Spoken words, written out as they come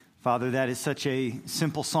Father, that is such a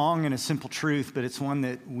simple song and a simple truth, but it's one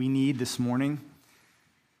that we need this morning.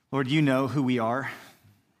 Lord, you know who we are.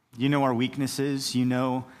 You know our weaknesses. You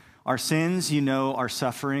know our sins. You know our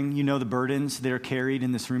suffering. You know the burdens that are carried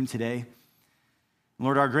in this room today.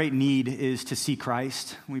 Lord, our great need is to see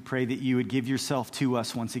Christ. We pray that you would give yourself to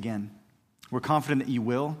us once again. We're confident that you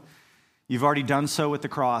will. You've already done so at the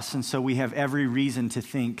cross, and so we have every reason to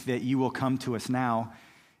think that you will come to us now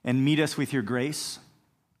and meet us with your grace.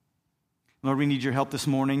 Lord, we need your help this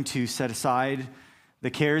morning to set aside the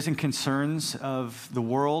cares and concerns of the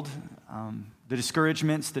world, the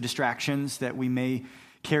discouragements, the distractions that we may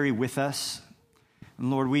carry with us. And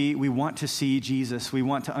Lord, we want to see Jesus. We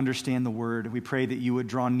want to understand the word. We pray that you would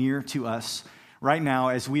draw near to us right now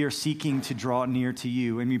as we are seeking to draw near to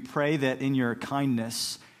you. And we pray that in your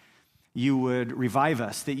kindness, you would revive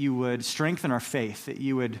us, that you would strengthen our faith, that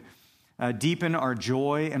you would deepen our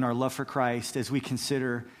joy and our love for Christ as we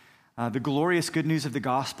consider the glorious good news of the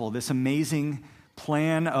gospel, this amazing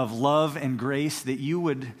plan of love and grace that you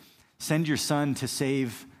would send your son to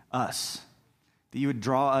save us, that you would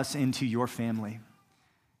draw us into your family,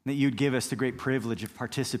 and that you would give us the great privilege of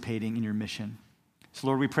participating in your mission. So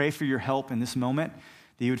Lord, we pray for your help in this moment,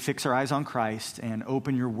 that you would fix our eyes on Christ and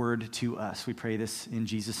open your word to us. We pray this in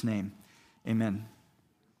Jesus' name. Amen.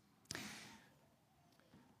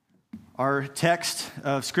 Our text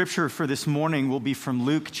of scripture for this morning will be from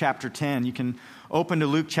Luke chapter 10. You can open to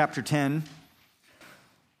Luke chapter 10.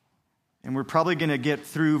 And we're probably going to get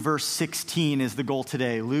through verse 16 is the goal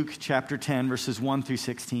today. Luke chapter 10, verses 1 through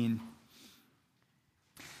 16.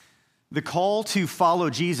 The call to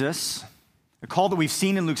follow Jesus, a call that we've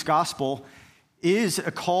seen in Luke's gospel, is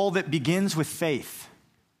a call that begins with faith.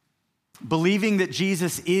 Believing that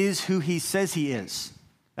Jesus is who he says he is.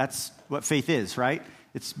 That's what faith is, right?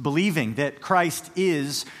 It's believing that Christ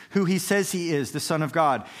is who he says he is, the Son of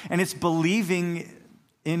God. And it's believing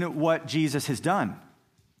in what Jesus has done.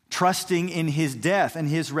 Trusting in his death and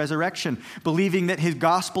his resurrection. Believing that his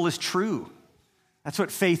gospel is true. That's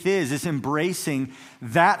what faith is. It's embracing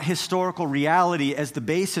that historical reality as the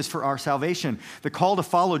basis for our salvation. The call to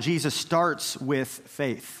follow Jesus starts with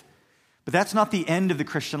faith. But that's not the end of the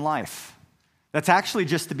Christian life. That's actually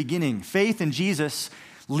just the beginning. Faith in Jesus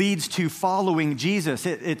leads to following Jesus.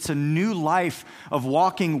 It's a new life of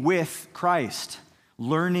walking with Christ,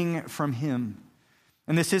 learning from him.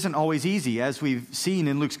 And this isn't always easy. As we've seen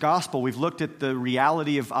in Luke's gospel, we've looked at the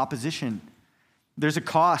reality of opposition. There's a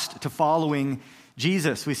cost to following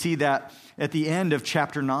Jesus. We see that at the end of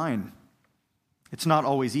chapter 9. It's not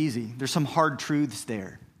always easy. There's some hard truths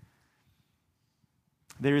there.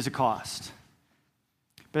 There is a cost.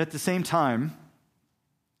 But at the same time,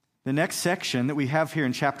 the next section that we have here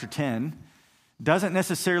in chapter 10 doesn't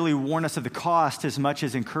necessarily warn us of the cost as much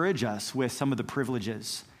as encourage us with some of the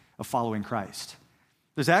privileges of following Christ.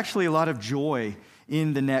 There's actually a lot of joy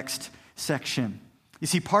in the next section. You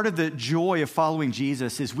see, part of the joy of following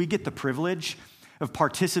Jesus is we get the privilege of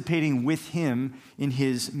participating with him in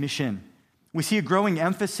his mission. We see a growing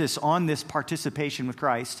emphasis on this participation with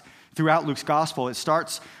Christ throughout Luke's gospel. It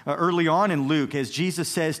starts early on in Luke as Jesus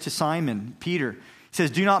says to Simon, Peter, he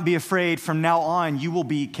says, "Do not be afraid. From now on, you will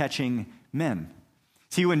be catching men."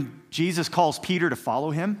 See, when Jesus calls Peter to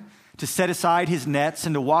follow him, to set aside his nets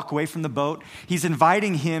and to walk away from the boat, he's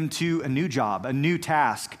inviting him to a new job, a new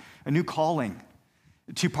task, a new calling,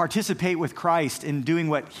 to participate with Christ in doing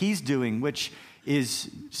what he's doing, which is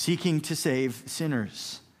seeking to save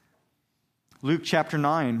sinners. Luke chapter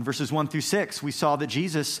 9, verses 1 through 6, we saw that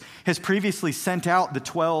Jesus has previously sent out the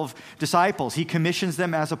 12 disciples. He commissions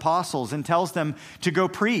them as apostles and tells them to go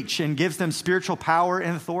preach and gives them spiritual power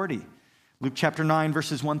and authority. Luke chapter 9,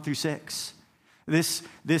 verses 1 through 6.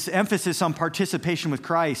 This emphasis on participation with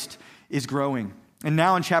Christ is growing. And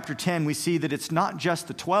now in chapter 10, we see that it's not just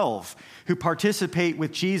the 12 who participate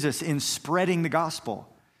with Jesus in spreading the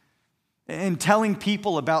gospel and telling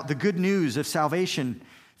people about the good news of salvation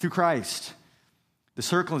through Christ. The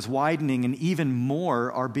circle is widening, and even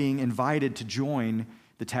more are being invited to join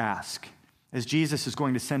the task, as Jesus is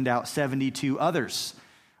going to send out 72 others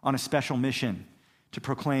on a special mission to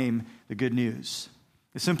proclaim the good news.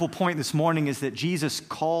 The simple point this morning is that Jesus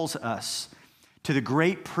calls us to the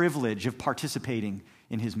great privilege of participating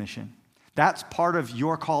in his mission. That's part of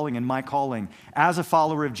your calling and my calling as a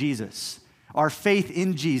follower of Jesus. Our faith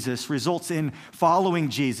in Jesus results in following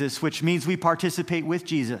Jesus, which means we participate with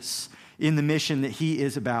Jesus in the mission that he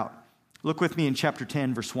is about. Look with me in chapter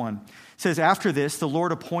 10, verse 1. It says, "After this, the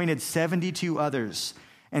Lord appointed 72 others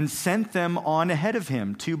and sent them on ahead of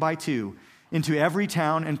him, 2 by 2, into every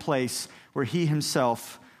town and place where he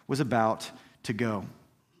himself was about to go."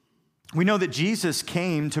 We know that Jesus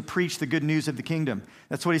came to preach the good news of the kingdom.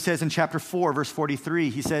 That's what he says in chapter 4, verse 43.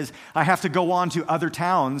 He says, I have to go on to other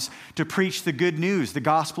towns to preach the good news, the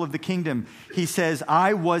gospel of the kingdom. He says,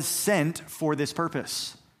 I was sent for this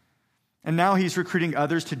purpose. And now he's recruiting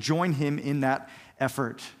others to join him in that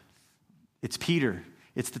effort. It's Peter.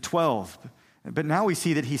 It's the 12. But now we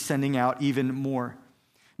see that he's sending out even more.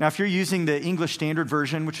 Now, if you're using the English Standard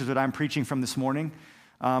Version, which is what I'm preaching from this morning,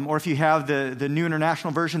 or if you have the New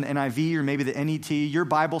International Version, the NIV, or maybe the NET, your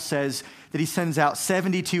Bible says that he sends out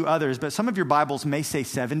 72 others, but some of your Bibles may say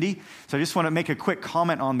 70. So I just want to make a quick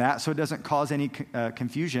comment on that so it doesn't cause any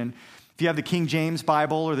confusion. If you have the King James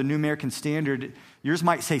Bible or the New American Standard, yours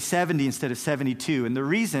might say 70 instead of 72. And the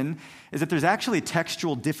reason is that there's actually a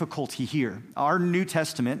textual difficulty here. Our New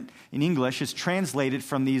Testament in English is translated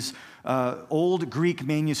from these old Greek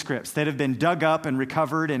manuscripts that have been dug up and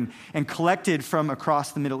recovered and collected from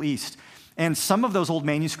across the Middle East. And some of those old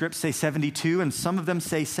manuscripts say 72 and some of them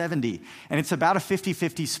say 70. And it's about a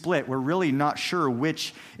 50-50 split. We're really not sure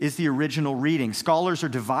which is the original reading. Scholars are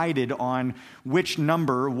divided on which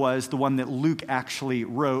number was the one that Luke actually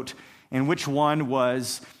wrote and which one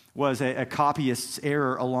was a copyist's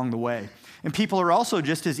error along the way. And people are also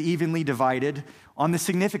just as evenly divided on the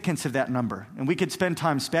significance of that number. And we could spend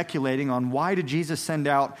time speculating on why did Jesus send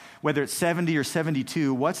out, whether it's 70 or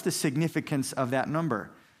 72, what's the significance of that number?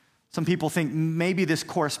 Some people think maybe this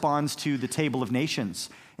corresponds to the table of nations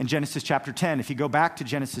in Genesis chapter 10. If you go back to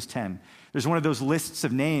Genesis 10, there's one of those lists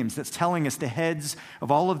of names that's telling us the heads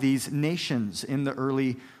of all of these nations in the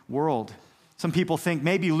early world. Some people think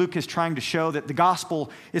maybe Luke is trying to show that the gospel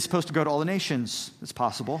is supposed to go to all the nations. It's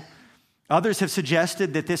possible. Others have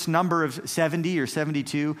suggested that this number of 70 or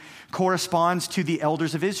 72 corresponds to the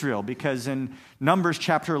elders of Israel, because in Numbers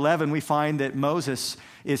chapter 11, we find that Moses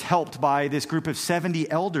is helped by this group of 70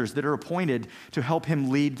 elders that are appointed to help him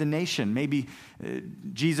lead the nation. Maybe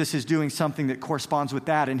Jesus is doing something that corresponds with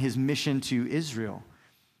that in his mission to Israel.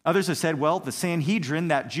 Others have said, well, the Sanhedrin,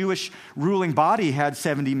 that Jewish ruling body, had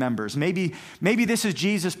 70 members. Maybe this is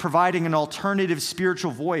Jesus providing an alternative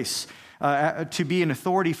spiritual voice to be an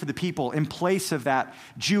authority for the people in place of that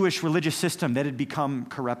Jewish religious system that had become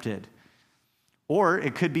corrupted. Or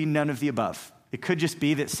it could be none of the above. It could just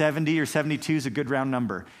be that 70 or 72 is a good round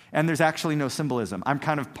number, and there's actually no symbolism. I'm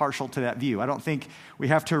kind of partial to that view. I don't think we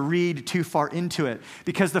have to read too far into it,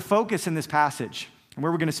 because the focus in this passage, and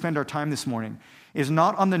where we're going to spend our time this morning, is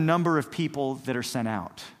not on the number of people that are sent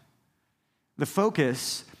out. The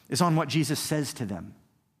focus is on what Jesus says to them.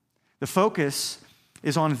 The focus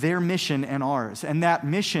is on their mission and ours. And that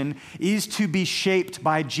mission is to be shaped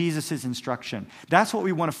by Jesus' instruction. That's what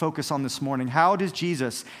we want to focus on this morning. How does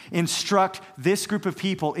Jesus instruct this group of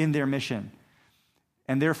people in their mission?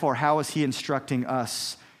 And therefore, how is he instructing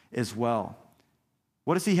us as well?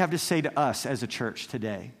 What does he have to say to us as a church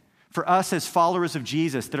today? For us as followers of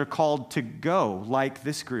Jesus that are called to go like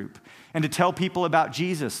this group and to tell people about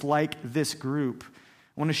Jesus like this group,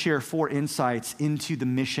 I want to share 4 insights into the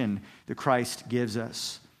mission that Christ gives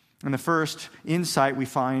us. And the first insight we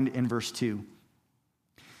find in verse 2.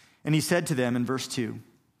 And he said to them in verse 2,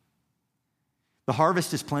 "The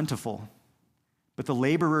harvest is plentiful, but the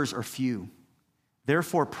laborers are few.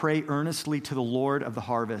 Therefore pray earnestly to the Lord of the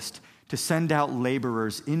harvest to send out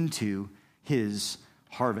laborers into his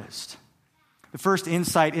harvest." The first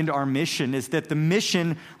insight into our mission is that the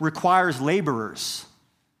mission requires laborers.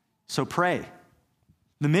 So pray.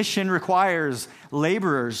 The mission requires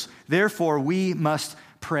laborers. Therefore, we must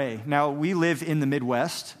pray. Now, we live in the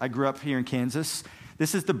Midwest. I grew up here in Kansas.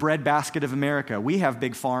 This is the breadbasket of America. We have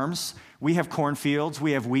big farms. We have cornfields.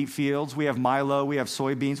 We have wheat fields. We have milo. We have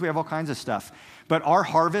soybeans. We have all kinds of stuff. But our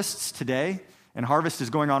harvests today, and harvest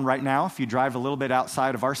is going on right now. If you drive a little bit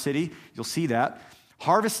outside of our city, you'll see that.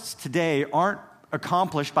 Harvests today aren't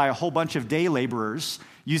accomplished by a whole bunch of day laborers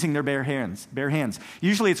using their bare hands.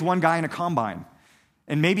 Usually it's one guy in a combine.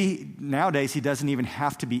 And maybe nowadays he doesn't even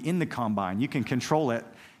have to be in the combine. You can control it.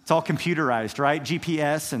 It's all computerized, right?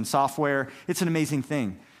 GPS and software. It's an amazing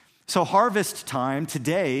thing. So harvest time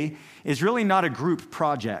today is really not a group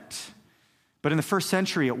project. But in the first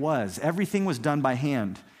century it was. Everything was done by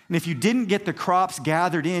hand. And if you didn't get the crops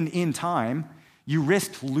gathered in time, you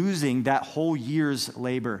risked losing that whole year's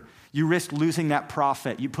labor. You risked losing that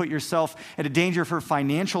profit. You put yourself at a danger for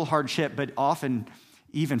financial hardship, but often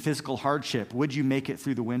even physical hardship. Would you make it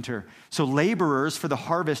through the winter? So laborers for the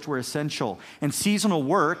harvest were essential. And seasonal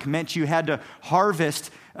work meant you had to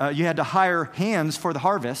harvest, you had to hire hands for the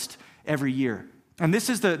harvest every year. And this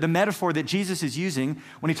is the metaphor that Jesus is using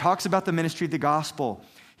when he talks about the ministry of the gospel.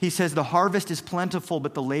 He says, the harvest is plentiful,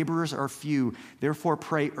 but the laborers are few. Therefore,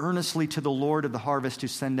 pray earnestly to the Lord of the harvest to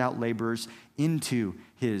send out laborers into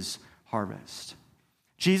his harvest.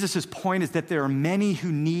 Jesus' point is that there are many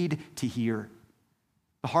who need to hear.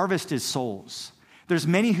 The harvest is souls. There's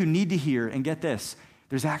many who need to hear, and get this,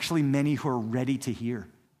 there's actually many who are ready to hear.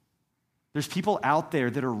 There's people out there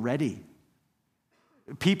that are ready.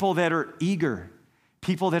 People that are eager.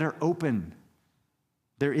 People that are open.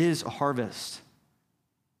 There is a harvest.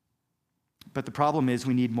 But the problem is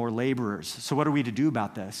we need more laborers. So what are we to do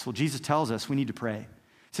about this? Well, Jesus tells us we need to pray.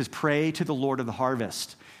 He says, pray to the Lord of the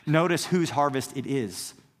harvest. Notice whose harvest it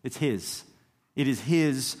is. It's his. It is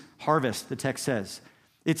his harvest, the text says.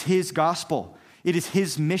 It's his gospel. It is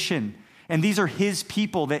his mission. And these are his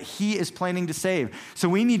people that he is planning to save. So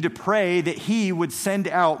we need to pray that he would send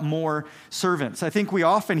out more servants. I think we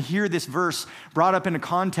often hear this verse brought up in a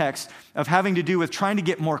context of having to do with trying to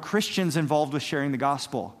get more Christians involved with sharing the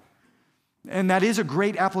gospel. And that is a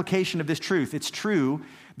great application of this truth. It's true.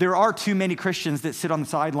 There are too many Christians that sit on the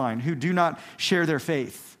sideline who do not share their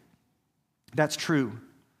faith. That's true.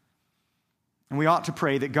 And we ought to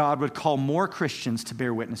pray that God would call more Christians to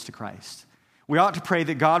bear witness to Christ. We ought to pray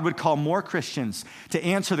that God would call more Christians to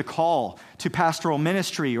answer the call to pastoral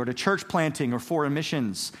ministry or to church planting or foreign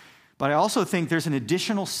missions. But I also think there's an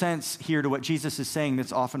additional sense here to what Jesus is saying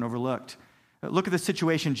that's often overlooked. Look at the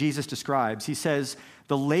situation Jesus describes. He says,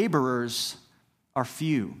 the laborers are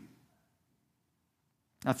few.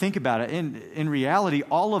 Now think about it. In reality,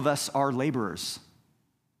 all of us are laborers.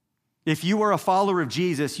 If you are a follower of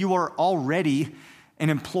Jesus, you are already an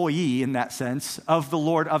employee in that sense of the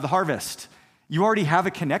Lord of the harvest. You already have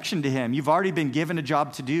a connection to him. You've already been given a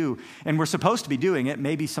job to do, and we're supposed to be doing it.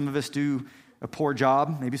 Maybe some of us do a poor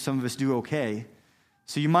job. Maybe some of us do okay.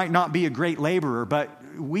 So you might not be a great laborer, but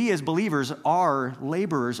we as believers are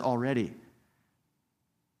laborers already.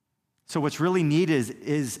 So what's really needed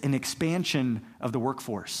is an expansion of the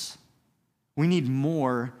workforce. We need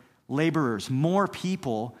more laborers, more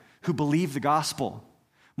people who believe the gospel,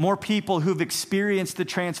 more people who've experienced the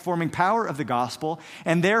transforming power of the gospel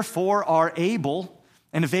and therefore are able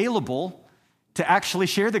and available to actually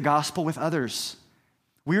share the gospel with others.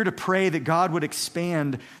 We are to pray that God would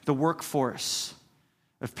expand the workforce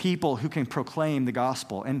of people who can proclaim the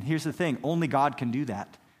gospel. And here's the thing, only God can do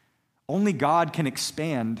that. Only God can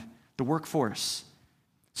expand the workforce.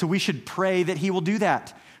 So we should pray that he will do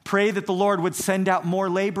that. Pray that the Lord would send out more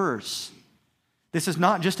laborers. This is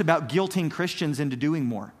not just about guilting Christians into doing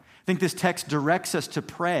more. I think this text directs us to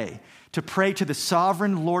pray to the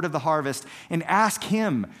sovereign Lord of the harvest and ask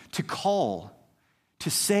him to call, to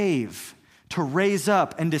save, to raise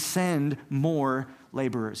up and to send more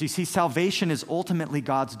laborers. You see, salvation is ultimately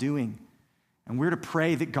God's doing. And we're to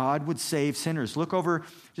pray that God would save sinners. Look over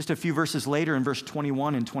just a few verses later in verse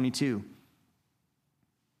 21 and 22.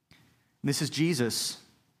 This is Jesus.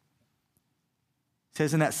 It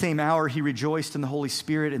says, in that same hour he rejoiced in the Holy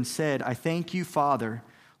Spirit and said, I thank you, Father,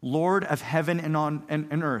 Lord of heaven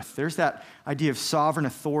and earth. There's that idea of sovereign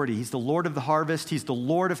authority. He's the Lord of the harvest. He's the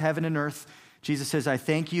Lord of heaven and earth. Jesus says, I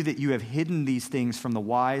thank you that you have hidden these things from the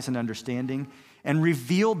wise and understanding and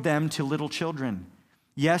revealed them to little children.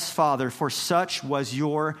 Yes, Father, for such was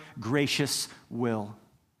your gracious will.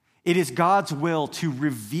 It is God's will to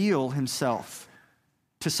reveal himself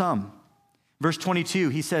to some. Verse 22,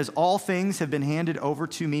 he says, all things have been handed over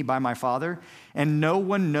to me by my Father, and no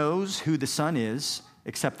one knows who the Son is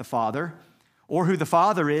except the Father, or who the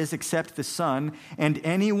Father is except the Son, and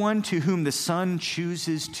anyone to whom the Son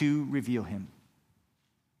chooses to reveal him.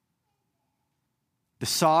 The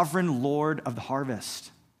sovereign Lord of the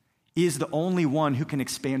harvest is the only one who can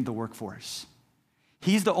expand the workforce.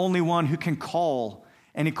 He's the only one who can call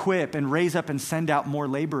and equip and raise up and send out more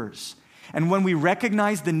laborers. And when we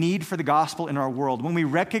recognize the need for the gospel in our world, when we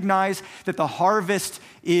recognize that the harvest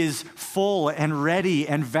is full and ready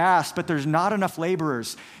and vast, but there's not enough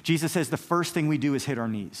laborers, Jesus says the first thing we do is hit our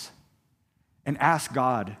knees and ask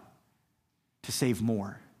God to save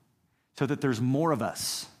more so that there's more of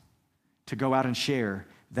us to go out and share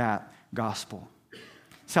that gospel.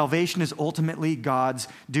 Salvation is ultimately God's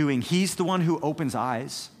doing. He's the one who opens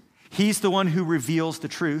eyes. He's the one who reveals the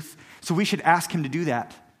truth. So we should ask him to do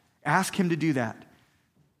that. Ask him to do that.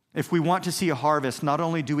 If we want to see a harvest, not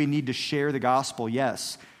only do we need to share the gospel,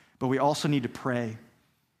 yes, but we also need to pray.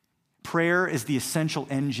 Prayer is the essential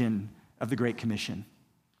engine of the Great Commission.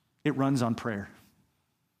 It runs on prayer.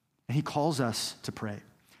 And he calls us to pray.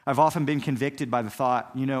 I've often been convicted by the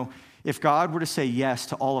thought, if God were to say yes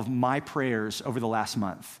to all of my prayers over the last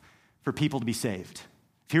month for people to be saved,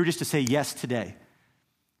 if he were just to say yes today,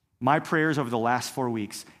 My prayers over the last 4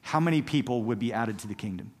 weeks, how many people would be added to the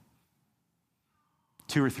kingdom?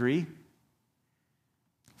 2 or 3?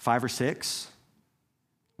 5 or 6?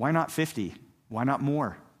 Why not 50? Why not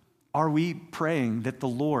more? Are we praying that the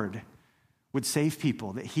Lord would save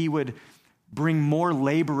people, that he would bring more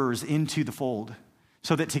laborers into the fold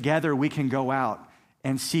so that together we can go out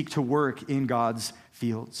and seek to work in God's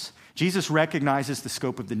fields? Jesus recognizes the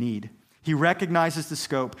scope of the need. He recognizes the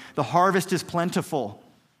scope. The harvest is plentiful.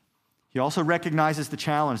 He also recognizes the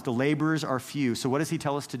challenge. The laborers are few. So what does he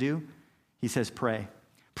tell us to do? He says, pray.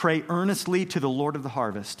 Pray earnestly to the Lord of the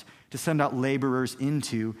harvest to send out laborers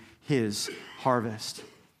into his harvest.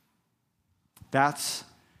 That's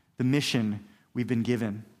the mission we've been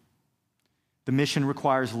given. The mission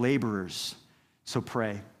requires laborers, so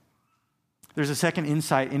pray. There's a second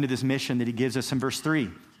insight into this mission that he gives us in verse 3.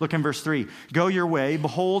 Look in verse 3. Go your way.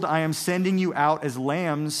 Behold, I am sending you out as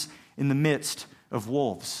lambs in the midst of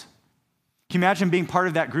wolves. Can you imagine being part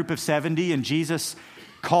of that group of 70 and Jesus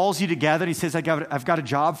calls you together? He says, I've got a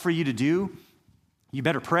job for you to do. You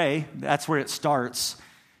better pray. That's where it starts.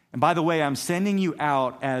 And by the way, I'm sending you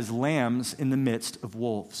out as lambs in the midst of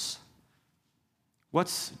wolves.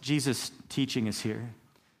 What's Jesus teaching us here?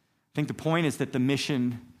 I think the point is that the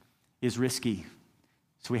mission is risky,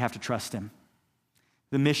 so we have to trust him.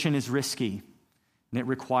 The mission is risky, and it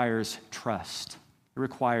requires trust. It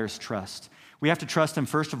requires trust. We have to trust him,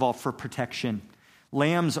 first of all, for protection.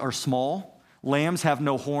 Lambs are small. Lambs have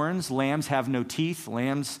no horns. Lambs have no teeth.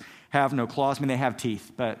 Lambs have no claws. I mean, they have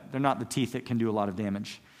teeth, but they're not the teeth that can do a lot of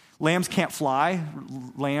damage. Lambs can't fly.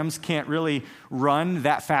 Lambs can't really run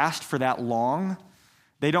that fast for that long.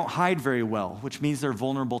 They don't hide very well, which means they're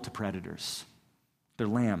vulnerable to predators. They're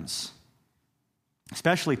lambs,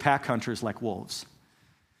 especially pack hunters like wolves.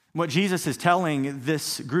 What Jesus is telling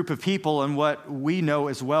this group of people, and what we know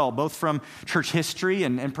as well, both from church history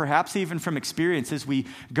and perhaps even from experience, is we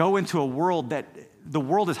go into a world that the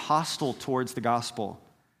world is hostile towards the gospel.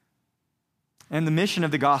 And the mission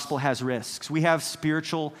of the gospel has risks. We have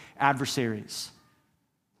spiritual adversaries.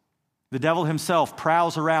 The devil himself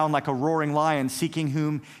prowls around like a roaring lion, seeking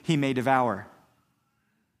whom he may devour.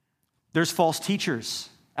 There's false teachers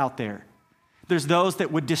out there. There's those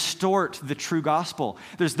that would distort the true gospel.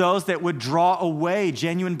 There's those that would draw away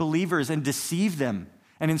genuine believers and deceive them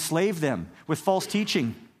and enslave them with false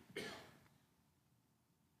teaching.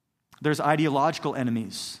 There's ideological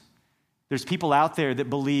enemies. There's people out there that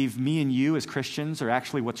believe me and you as Christians are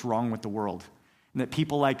actually what's wrong with the world, and that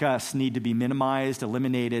people like us need to be minimized,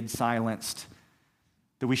 eliminated, silenced,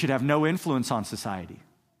 that we should have no influence on society.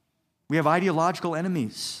 We have ideological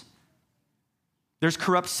enemies. There's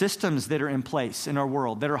corrupt systems that are in place in our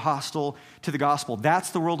world that are hostile to the gospel.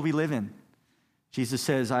 That's the world we live in. Jesus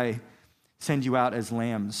says, I send you out as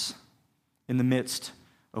lambs in the midst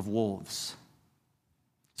of wolves.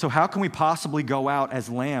 So how can we possibly go out as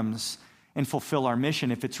lambs and fulfill our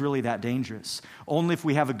mission if it's really that dangerous? Only if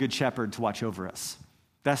we have a good shepherd to watch over us.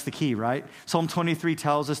 That's the key, right? Psalm 23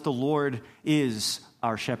 tells us the Lord is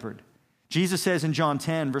our shepherd. Jesus says in John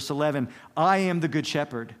 10, verse 11, I am the good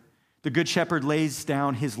shepherd. The good shepherd lays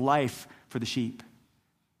down his life for the sheep.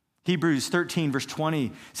 Hebrews 13, verse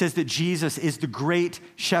 20 says that Jesus is the great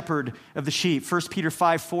shepherd of the sheep. 1 Peter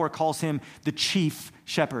 5:4 calls him the chief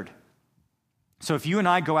shepherd. So if you and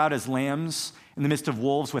I go out as lambs in the midst of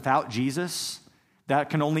wolves without Jesus, that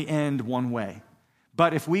can only end one way.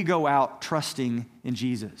 But if we go out trusting in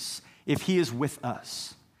Jesus, if he is with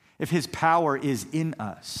us, if his power is in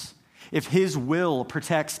us, if his will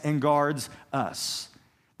protects and guards us,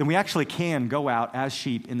 then we actually can go out as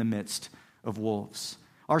sheep in the midst of wolves.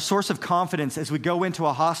 Our source of confidence as we go into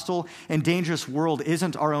a hostile and dangerous world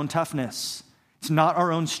isn't our own toughness. It's not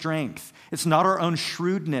our own strength. It's not our own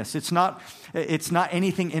shrewdness. It's not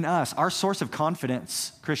anything in us. Our source of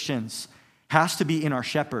confidence, Christians, has to be in our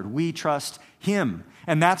shepherd. We trust him.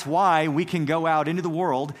 And that's why we can go out into the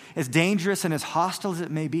world, as dangerous and as hostile as it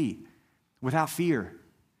may be, without fear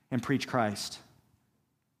and preach Christ.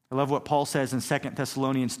 I love what Paul says in 2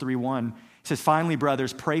 Thessalonians 3:1. He says, finally,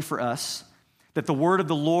 brothers, pray for us, that the word of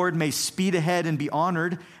the Lord may speed ahead and be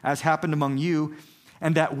honored, as happened among you,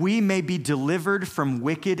 and that we may be delivered from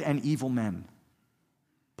wicked and evil men.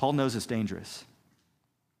 Paul knows it's dangerous.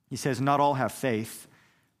 He says, not all have faith,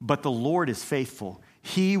 but the Lord is faithful.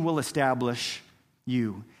 He will establish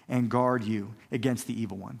you and guard you against the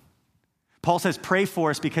evil one. Paul says, pray for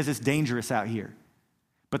us because it's dangerous out here,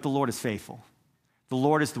 but the Lord is faithful. The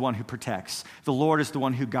Lord is the one who protects. The Lord is the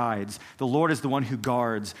one who guides. The Lord is the one who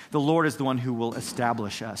guards. The Lord is the one who will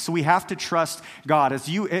establish us. So we have to trust God. As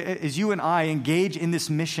you and I engage in this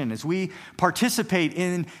mission, as we participate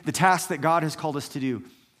in the task that God has called us to do,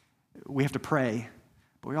 we have to pray,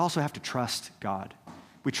 but we also have to trust God.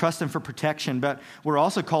 We trust him for protection, but we're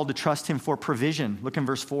also called to trust him for provision. Look in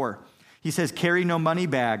verse 4. He says, carry no money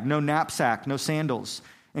bag, no knapsack, no sandals,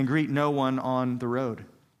 and greet no one on the road.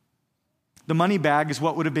 The money bag is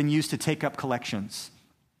what would have been used to take up collections.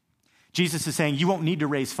 Jesus is saying, you won't need to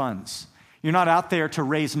raise funds. You're not out there to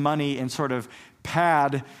raise money and sort of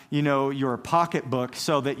pad, your pocketbook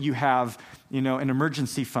so that you have, an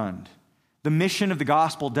emergency fund. The mission of the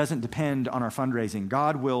gospel doesn't depend on our fundraising.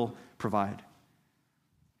 God will provide.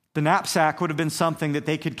 The knapsack would have been something that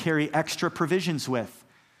they could carry extra provisions with.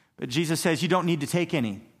 But Jesus says, you don't need to take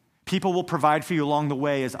any. People will provide for you along the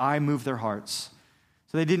way as I move their hearts.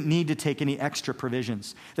 So they didn't need to take any extra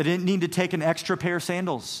provisions. They didn't need to take an extra pair of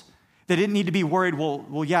sandals. They didn't need to be worried,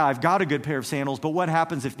 well, yeah, I've got a good pair of sandals, but what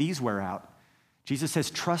happens if these wear out? Jesus says,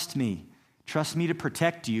 trust me. Trust me to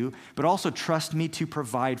protect you, but also trust me to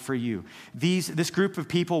provide for you. This group of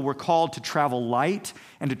people were called to travel light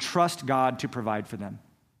and to trust God to provide for them.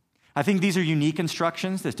 I think these are unique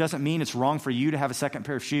instructions. This doesn't mean it's wrong for you to have a second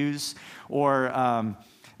pair of shoes or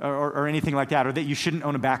anything like that, or that you shouldn't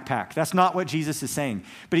own a backpack. That's not what Jesus is saying.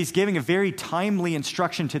 But he's giving a very timely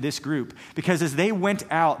instruction to this group, because as they went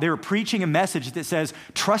out, they were preaching a message that says,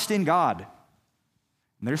 trust in God.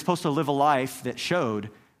 And they're supposed to live a life that showed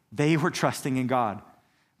they were trusting in God.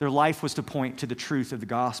 Their life was to point to the truth of the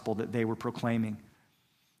gospel that they were proclaiming.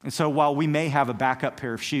 And so while we may have a backup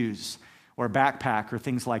pair of shoes or a backpack or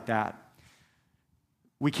things like that,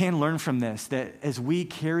 we can learn from this that as we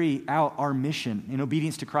carry out our mission in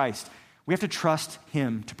obedience to Christ, we have to trust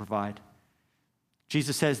him to provide.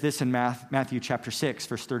 Jesus says this in Matthew chapter 6,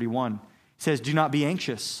 verse 31. He says, do not be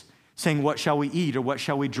anxious, saying, what shall we eat, or what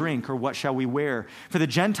shall we drink, or what shall we wear? For the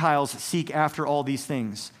Gentiles seek after all these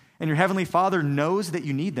things, and your heavenly Father knows that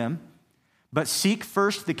you need them. But seek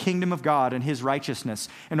first the kingdom of God and his righteousness,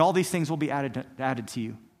 and all these things will be added to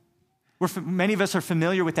you. Many of us are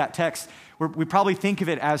familiar with that text. We probably think of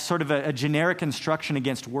it as sort of a generic instruction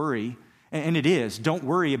against worry, and it is. Don't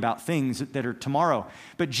worry about things that are tomorrow.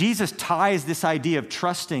 But Jesus ties this idea of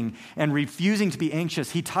trusting and refusing to be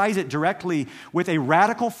anxious. He ties it directly with a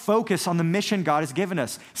radical focus on the mission God has given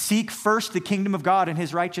us. Seek first the kingdom of God and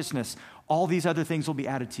his righteousness. All these other things will be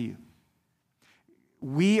added to you.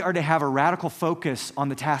 We are to have a radical focus on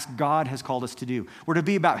the task God has called us to do. We're to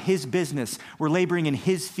be about his business. We're laboring in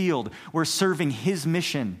his field. We're serving his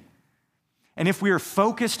mission. And if we are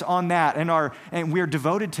focused on that and we are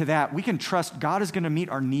devoted to that, we can trust God is going to meet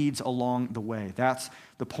our needs along the way. That's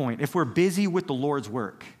the point. If we're busy with the Lord's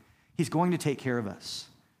work, he's going to take care of us.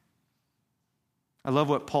 I love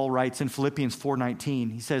what Paul writes in Philippians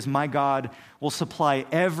 4:19. He says, my God will supply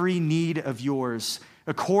every need of yours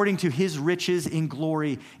according to his riches in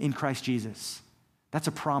glory in Christ Jesus. That's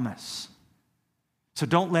a promise. So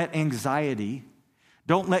don't let anxiety,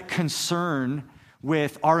 don't let concern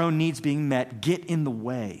with our own needs being met get in the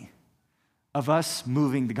way of us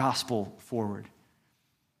moving the gospel forward.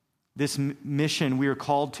 This mission we are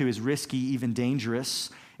called to is risky, even dangerous,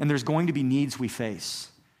 and there's going to be needs we face.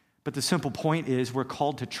 But the simple point is we're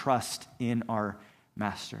called to trust in our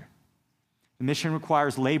master. The mission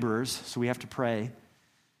requires laborers, so we have to pray.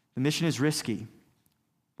 The mission is risky.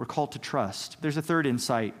 We're called to trust. There's a third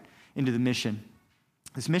insight into the mission.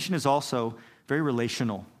 This mission is also very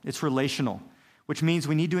relational. It's relational, which means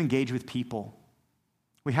we need to engage with people.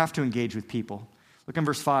 We have to engage with people. Look in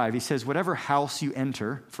verse 5. He says, whatever house you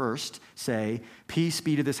enter, first say, peace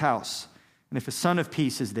be to this house. And if a son of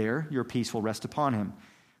peace is there, your peace will rest upon him.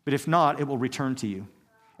 But if not, it will return to you.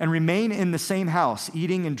 And remain in the same house,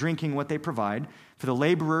 eating and drinking what they provide, for the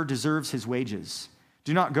laborer deserves his wages.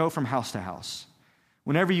 Do not go from house to house.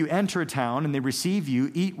 Whenever you enter a town and they receive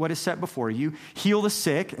you, eat what is set before you, heal the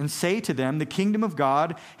sick, and say to them, the kingdom of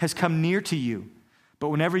God has come near to you. But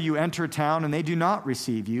whenever you enter a town and they do not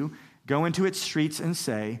receive you, go into its streets and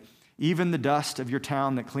say, even the dust of your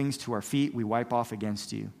town that clings to our feet we wipe off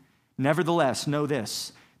against you. Nevertheless, know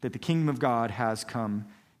this, that the kingdom of God has come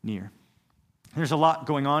near. There's a lot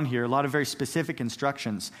going on here, a lot of very specific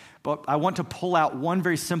instructions, but I want to pull out one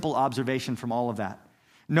very simple observation from all of that.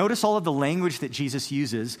 Notice all of the language that Jesus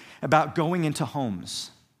uses about going into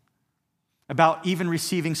homes, about even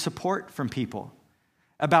receiving support from people,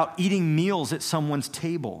 about eating meals at someone's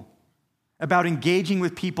table, about engaging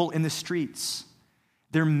with people in the streets.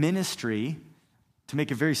 Their ministry, to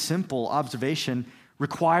make a very simple observation,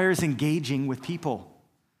 requires engaging with people.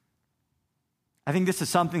 I think this is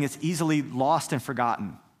something that's easily lost and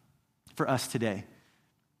forgotten for us today.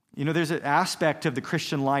 You know, there's an aspect of the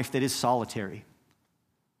Christian life that is solitary.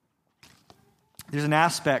 There's an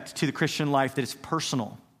aspect to the Christian life that is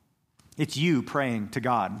personal. It's you praying to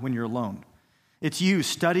God when you're alone. It's you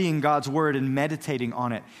studying God's word and meditating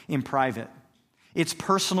on it in private. It's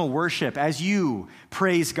personal worship as you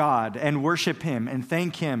praise God and worship him and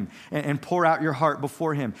thank him and pour out your heart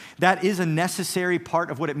before him. That is a necessary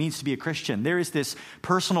part of what it means to be a Christian. There is this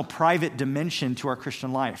personal, private dimension to our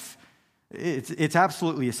Christian life. It's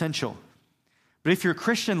absolutely essential. But if your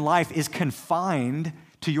Christian life is confined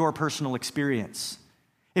to your personal experience,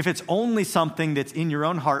 if it's only something that's in your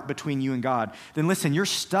own heart between you and God, then listen, you're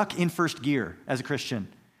stuck in first gear as a Christian.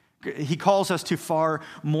 He calls us to far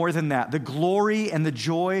more than that. The glory and the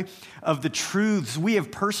joy of the truths we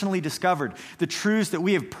have personally discovered, the truths that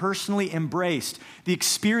we have personally embraced, the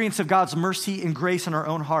experience of God's mercy and grace in our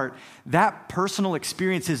own heart, that personal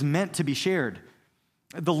experience is meant to be shared.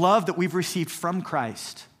 The love that we've received from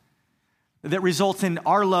Christ, that results in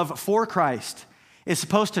our love for Christ, is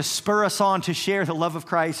supposed to spur us on to share the love of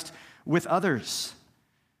Christ with others.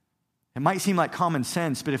 It might seem like common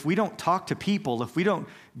sense, but if we don't talk to people, if we don't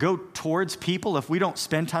go towards people, if we don't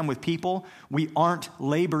spend time with people, we aren't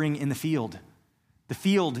laboring in the field. The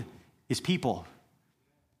field is people.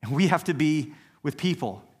 And we have to be with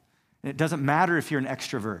people. And it doesn't matter if you're an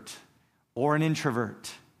extrovert or an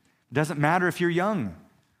introvert. It doesn't matter if you're young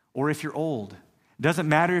or if you're old. It doesn't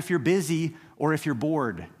matter if you're busy or if you're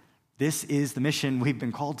bored. This is the mission we've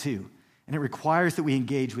been called to, and it requires that we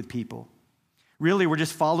engage with people. Really, we're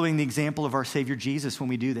just following the example of our Savior Jesus when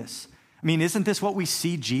we do this. I mean, isn't this what we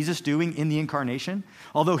see Jesus doing in the incarnation?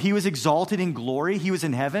 Although he was exalted in glory, he was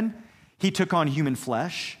in heaven, he took on human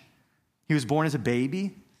flesh. He was born as a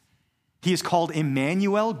baby. He is called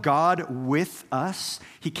Emmanuel, God with us.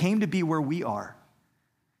 He came to be where we are.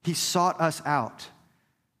 He sought us out.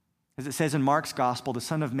 As it says in Mark's gospel, the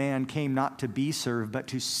Son of Man came not to be served, but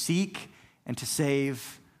to seek and to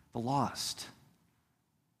save the lost.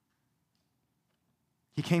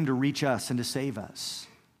 He came to reach us and to save us.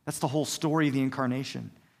 That's the whole story of the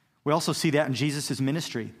incarnation. We also see that in Jesus'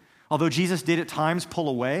 ministry. Although Jesus did at times pull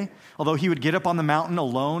away, although he would get up on the mountain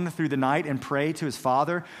alone through the night and pray to his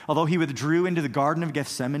Father, although he withdrew into the Garden of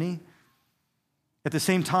Gethsemane, at the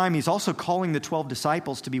same time, he's also calling the 12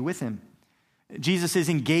 disciples to be with him. Jesus is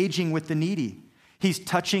engaging with the needy. He's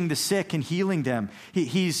touching the sick and healing them.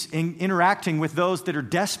 He's interacting with those that are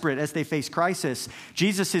desperate as they face crisis.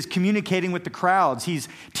 Jesus is communicating with the crowds. He's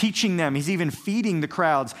teaching them. He's even feeding the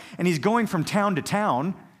crowds. And he's going from town to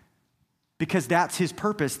town because that's his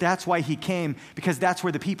purpose. That's why he came, because that's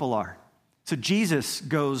where the people are. So Jesus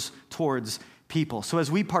goes towards people. So as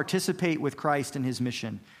we participate with Christ in his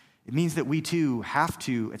mission, it means that we too have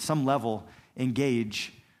to, at some level,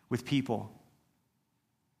 engage with people.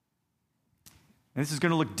 And this is going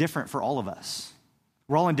to look different for all of us.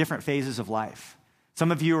 We're all in different phases of life.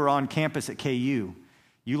 Some of you are on campus at KU.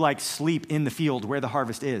 You sleep in the field where the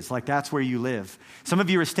harvest is. That's where you live. Some of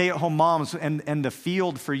you are stay-at-home moms, and the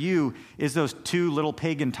field for you is those 2 little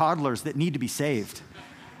pagan toddlers that need to be saved.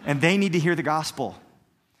 And they need to hear the gospel.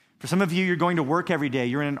 For some of you, you're going to work every day.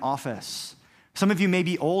 You're in an office. Some of you may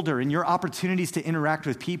be older, and your opportunities to interact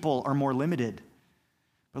with people are more limited.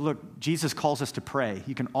 But look, Jesus calls us to pray.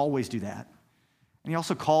 You can always do that. And he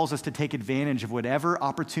also calls us to take advantage of whatever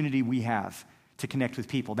opportunity we have to connect with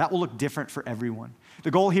people. That will look different for everyone.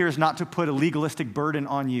 The goal here is not to put a legalistic burden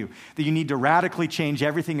on you, that you need to radically change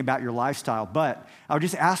everything about your lifestyle. But I would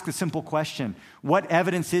just ask the simple question, what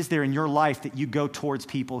evidence is there in your life that you go towards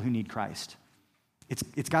people who need Christ?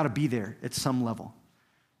 It's got to be there at some level.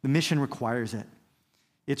 The mission requires it.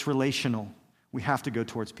 It's relational. We have to go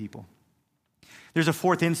towards people. There's a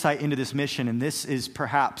fourth insight into this mission, and this is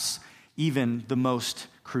perhaps even the most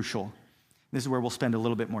crucial. This is where we'll spend a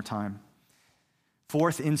little bit more time.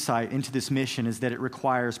 Fourth insight into this mission is that it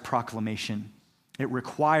requires proclamation. It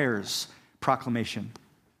requires proclamation,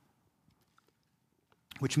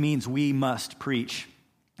 which means we must preach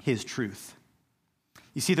his truth.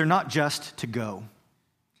 You see, they're not just to go.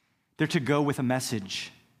 They're to go with a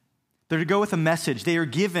message. They're to go with a message. They are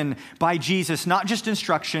given by Jesus, not just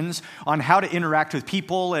instructions on how to interact with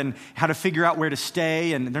people and how to figure out where to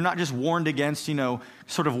stay. And they're not just warned against,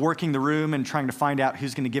 sort of working the room and trying to find out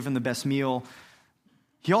who's going to give them the best meal.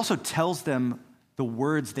 He also tells them the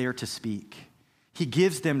words they are to speak. He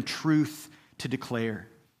gives them truth to declare.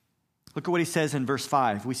 Look at what he says in verse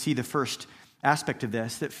 5. We see the first aspect of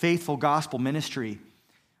this, that faithful gospel ministry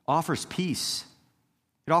offers peace.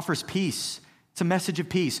 It offers peace. It's a message of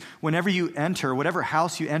peace. Whenever you enter, whatever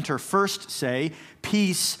house you enter, first say,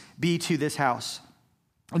 peace be to this house.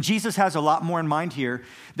 And Jesus has a lot more in mind here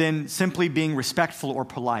than simply being respectful or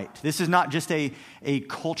polite. This is not just a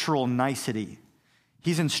cultural nicety.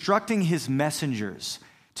 He's instructing his messengers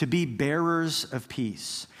to be bearers of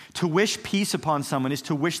peace. To wish peace upon someone is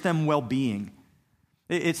to wish them well-being.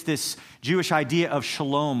 It's this Jewish idea of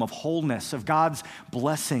shalom, of wholeness, of God's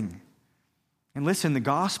blessing. And listen, the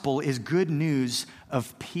gospel is good news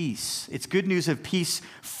of peace. It's good news of peace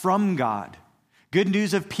from God. Good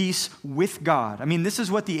news of peace with God. I mean, this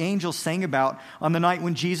is what the angels sang about on the night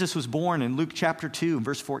when Jesus was born in Luke chapter 2,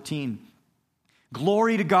 verse 14.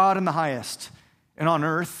 Glory to God in the highest, and on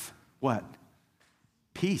earth, what?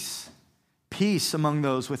 Peace. Peace among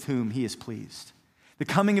those with whom he is pleased. The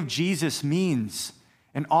coming of Jesus means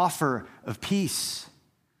an offer of peace.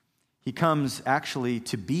 He comes actually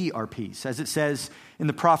to be our peace. As it says in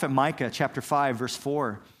the prophet Micah chapter 5, verse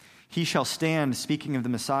 4, he shall stand, speaking of the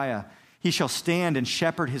Messiah, he shall stand and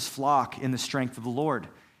shepherd his flock in the strength of the Lord,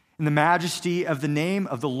 in the majesty of the name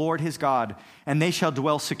of the Lord his God, and they shall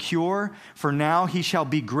dwell secure, for now he shall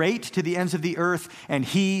be great to the ends of the earth, and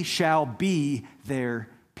he shall be their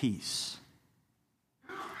peace.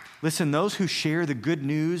 Listen, those who share the good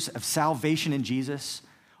news of salvation in Jesus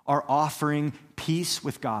are offering peace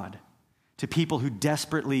with God to people who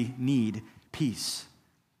desperately need peace.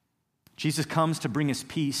 Jesus comes to bring us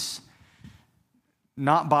peace,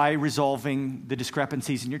 not by resolving the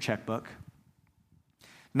discrepancies in your checkbook,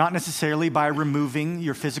 not necessarily by removing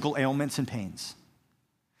your physical ailments and pains,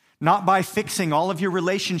 not by fixing all of your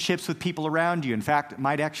relationships with people around you. In fact, it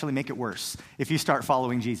might actually make it worse if you start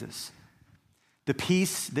following Jesus. The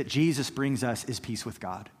peace that Jesus brings us is peace with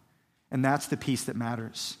God, and that's the peace that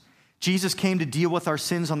matters. Jesus came to deal with our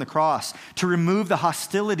sins on the cross, to remove the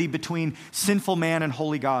hostility between sinful man and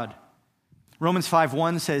holy God. Romans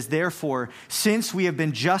 5:1 says, therefore, since we have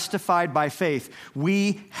been justified by faith,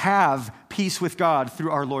 we have peace with God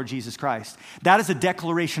through our Lord Jesus Christ. That is a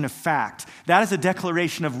declaration of fact. That is a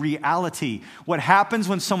declaration of reality. What happens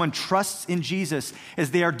when someone trusts in Jesus is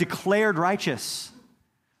they are declared righteous.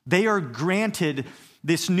 They are granted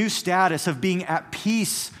this new status of being at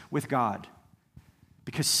peace with God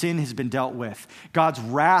because sin has been dealt with. God's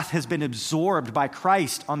wrath has been absorbed by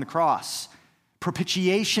Christ on the cross.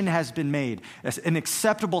 Propitiation has been made. An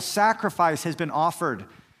acceptable sacrifice has been offered.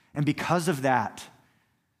 And because of that,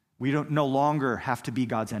 we don't no longer have to be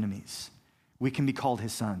God's enemies. We can be called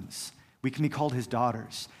his sons. We can be called his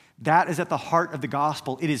daughters. That is at the heart of the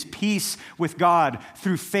gospel. It is peace with God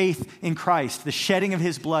through faith in Christ, the shedding of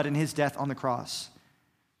his blood and his death on the cross.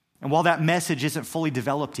 And while that message isn't fully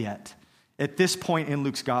developed yet, at this point in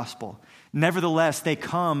Luke's gospel, nevertheless, they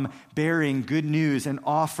come bearing good news, an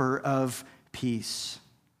offer of peace.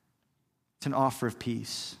 It's an offer of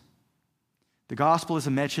peace. The gospel is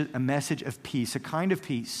a message of peace, a kind of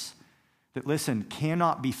peace that, listen,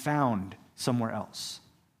 cannot be found somewhere else.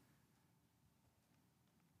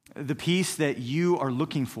 The peace that you are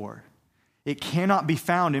looking for, it cannot be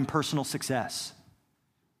found in personal success.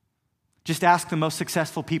 Just ask the most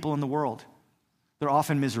successful people in the world. They're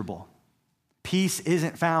often miserable. Peace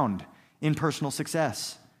isn't found in personal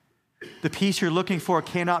success. The peace you're looking for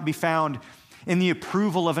cannot be found in the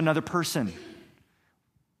approval of another person,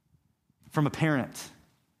 from a parent,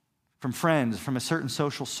 from friends, from a certain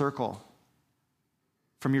social circle,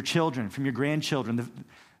 from your children, from your grandchildren.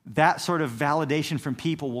 That sort of validation from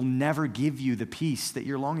people will never give you the peace that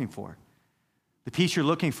you're longing for. The peace you're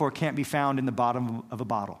looking for can't be found in the bottom of a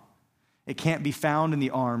bottle. It can't be found in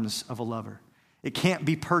the arms of a lover. It can't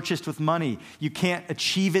be purchased with money. You can't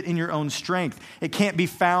achieve it in your own strength. It can't be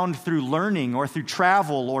found through learning or through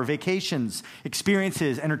travel or vacations,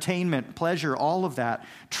 experiences, entertainment, pleasure, all of that.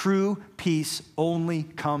 True peace only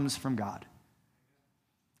comes from God.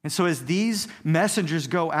 And so as these messengers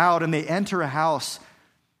go out and they enter a house,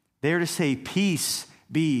 they are to say, peace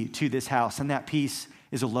be to this house. And that peace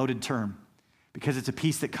is a loaded term because it's a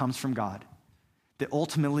peace that comes from God, that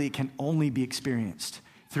ultimately can only be experienced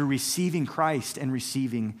through receiving Christ and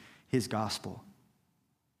receiving his gospel.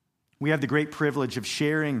 We have the great privilege of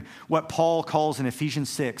sharing what Paul calls in Ephesians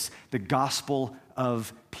 6, the gospel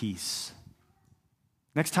of peace.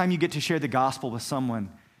 Next time you get to share the gospel with someone,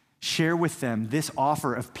 share with them this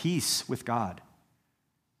offer of peace with God.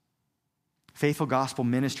 Faithful gospel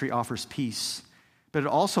ministry offers peace, but it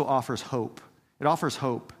also offers hope. It offers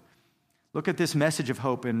hope. Look at this message of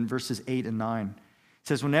hope in verses 8 and 9. It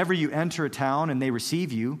says, whenever you enter a town and they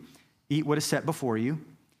receive you, eat what is set before you,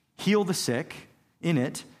 heal the sick in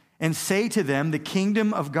it, and say to them, the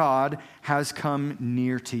kingdom of God has come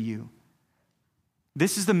near to you.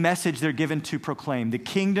 This is the message they're given to proclaim. The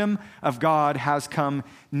kingdom of God has come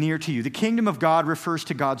near to you. The kingdom of God refers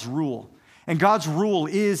to God's rule. And God's rule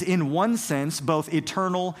is, in one sense, both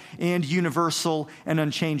eternal and universal and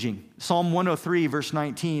unchanging. Psalm 103, verse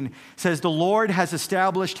 19 says, "The Lord has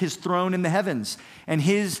established his throne in the heavens, and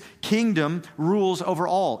his kingdom rules over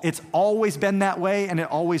all." It's always been that way, and it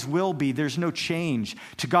always will be. There's no change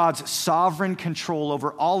to God's sovereign control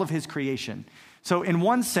over all of his creation. So in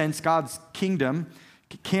one sense, God's kingdom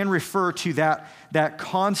can refer to that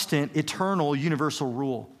constant, eternal, universal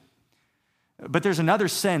rule. But there's another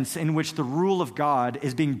sense in which the rule of God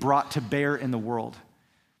is being brought to bear in the world.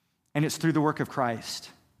 And it's through the work of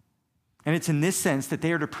Christ. And it's in this sense that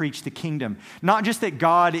they are to preach the kingdom. Not just that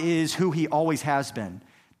God is who he always has been,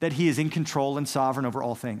 that he is in control and sovereign over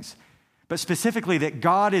all things, but specifically that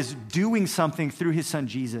God is doing something through his son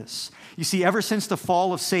Jesus. You see, ever since the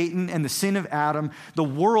fall of Satan and the sin of Adam, the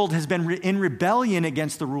world has been in rebellion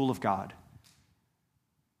against the rule of God.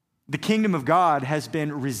 The kingdom of God has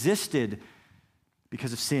been resisted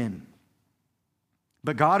because of sin.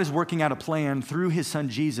 But God is working out a plan through his son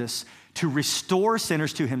Jesus to restore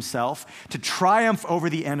sinners to himself, to triumph over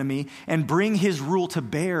the enemy, and bring his rule to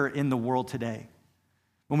bear in the world today.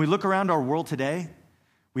 When we look around our world today,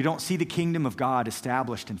 we don't see the kingdom of God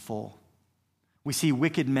established in full. We see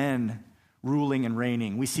wicked men ruling and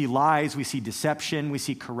reigning. We see lies, we see deception, we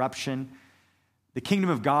see corruption. The kingdom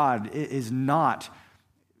of God is not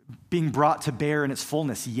being brought to bear in its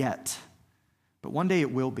fullness yet. But one day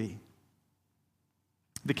it will be.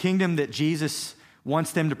 The kingdom that Jesus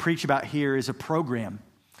wants them to preach about here is a program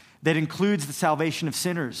that includes the salvation of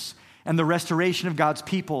sinners and the restoration of God's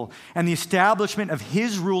people and the establishment of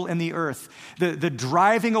his rule in the earth, the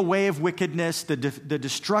driving away of wickedness, the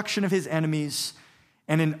destruction of his enemies,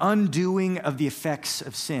 and an undoing of the effects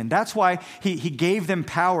of sin. That's why he gave them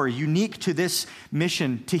power unique to this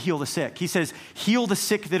mission to heal the sick. He says, heal the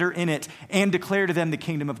sick that are in it and declare to them the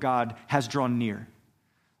kingdom of God has drawn near.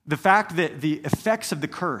 The fact that the effects of the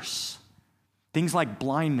curse, things like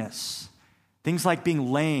blindness, things like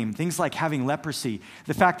being lame, things like having leprosy,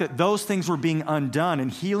 the fact that those things were being undone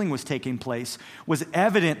and healing was taking place was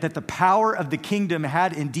evident that the power of the kingdom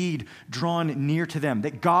had indeed drawn near to them,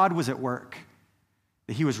 that God was at work,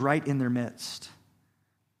 that he was right in their midst.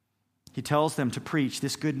 He tells them to preach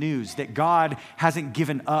this good news that God hasn't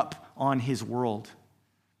given up on his world.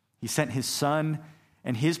 He sent his son,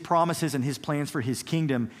 and his promises and his plans for his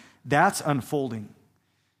kingdom, that's unfolding.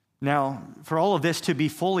 Now, for all of this to be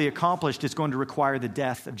fully accomplished, it's going to require the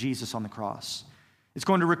death of Jesus on the cross. It's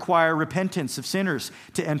going to require repentance of sinners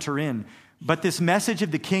to enter in. But this message of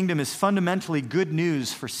the kingdom is fundamentally good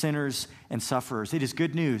news for sinners and sufferers. It is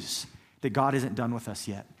good news that God isn't done with us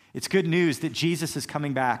yet. It's good news that Jesus is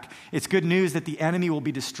coming back. It's good news that the enemy will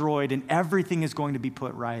be destroyed and everything is going to be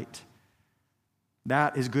put right.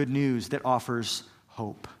 That is good news that offers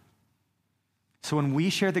hope. So when we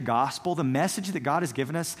share the gospel, the message that God has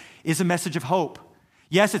given us is a message of hope.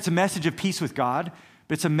 Yes, it's a message of peace with God,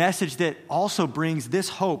 but it's a message that also brings this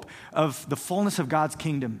hope of the fullness of God's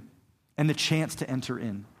kingdom and the chance to enter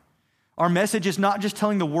in. Our message is not just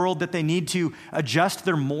telling the world that they need to adjust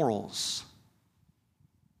their morals.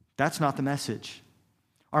 That's not the message.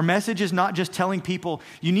 Our message is not just telling people,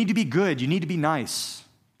 you need to be good, you need to be nice.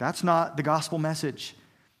 That's not the gospel message.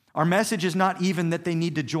 Our message is not even that they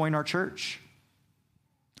need to join our church,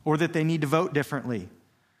 or that they need to vote differently,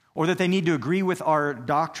 or that they need to agree with our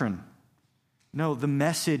doctrine. No, the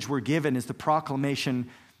message we're given is the proclamation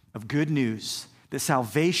of good news, that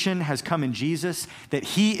salvation has come in Jesus, that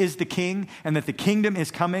he is the king, and that the kingdom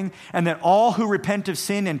is coming, and that all who repent of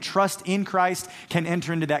sin and trust in Christ can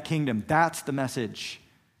enter into that kingdom. That's the message,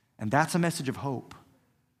 and that's a message of hope.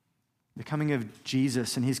 The coming of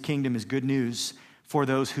Jesus and his kingdom is good news for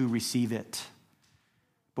those who receive it.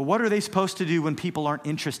 But what are they supposed to do when people aren't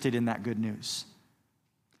interested in that good news?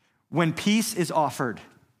 When peace is offered,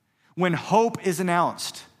 when hope is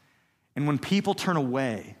announced, and when people turn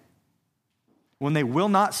away, when they will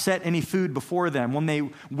not set any food before them, when they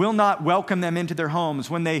will not welcome them into their homes,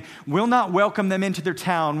 when they will not welcome them into their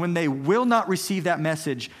town, when they will not receive that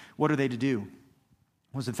message, what are they to do?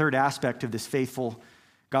 Was the third aspect of this faithful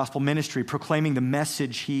gospel ministry, proclaiming the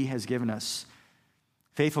message he has given us.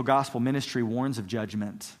 Faithful gospel ministry warns of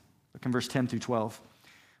judgment. Look in verse 10 through 12.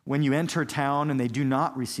 When you enter a town and they do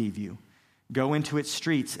not receive you, go into its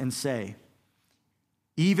streets and say,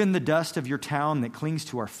 even the dust of your town that clings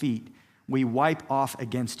to our feet, we wipe off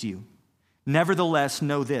against you. Nevertheless,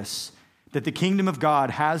 know this, that the kingdom of God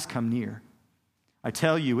has come near. I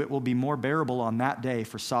tell you, it will be more bearable on that day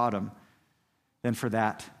for Sodom than for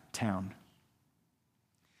that town.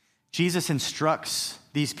 Jesus instructs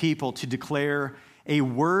these people to declare a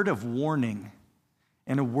word of warning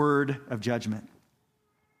and a word of judgment.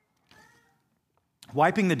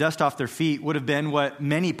 Wiping the dust off their feet would have been what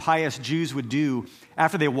many pious Jews would do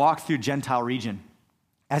after they walked through Gentile region,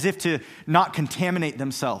 as if to not contaminate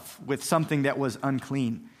themselves with something that was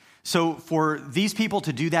unclean. So for these people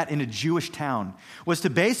to do that in a Jewish town was to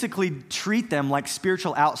basically treat them like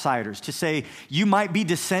spiritual outsiders, to say, you might be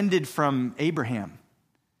descended from Abraham,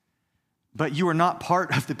 but you are not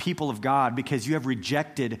part of the people of God because you have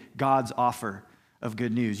rejected God's offer of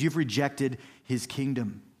good news. You've rejected his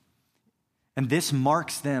kingdom. And this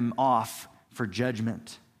marks them off for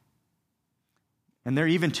judgment. And they're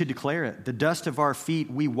even to declare it. The dust of our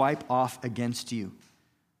feet we wipe off against you.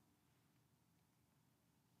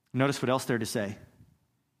 Notice what else they're to say.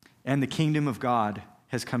 And the kingdom of God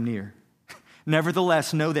has come near.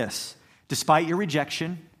 Nevertheless, know this. Despite your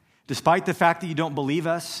rejection, despite the fact that you don't believe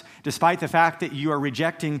us, despite the fact that you are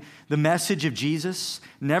rejecting the message of Jesus,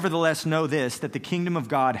 nevertheless know this, that the kingdom of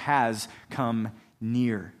God has come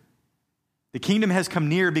near. The kingdom has come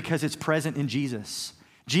near because it's present in Jesus.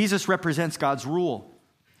 Jesus represents God's rule.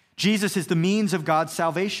 Jesus is the means of God's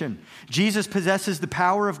salvation. Jesus possesses the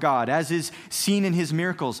power of God, as is seen in his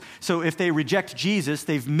miracles. So if they reject Jesus,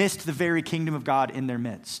 they've missed the very kingdom of God in their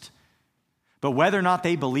midst. But whether or not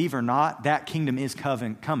they believe or not, that kingdom is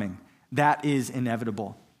coming. That is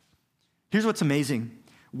inevitable. Here's what's amazing.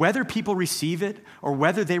 Whether people receive it or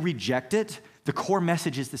whether they reject it, the core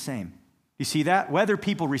message is the same. You see that? Whether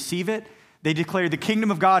people receive it, they declare the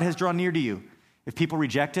kingdom of God has drawn near to you. If people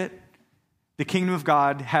reject it, the kingdom of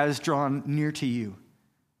God has drawn near to you.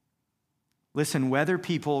 Listen, whether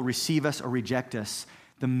people receive us or reject us,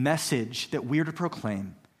 the message that we're to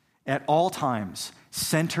proclaim at all times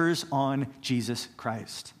centers on Jesus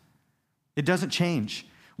Christ. It doesn't change.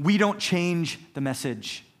 We don't change the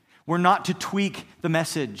message. We're not to tweak the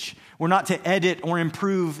message. We're not to edit or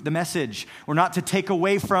improve the message. We're not to take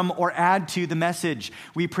away from or add to the message.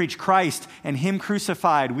 We preach Christ and him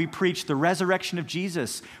crucified. We preach the resurrection of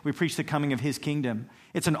Jesus. We preach the coming of his kingdom.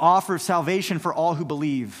 It's an offer of salvation for all who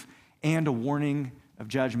believe and a warning of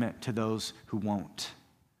judgment to those who won't.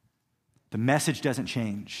 The message doesn't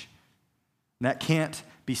change. That can't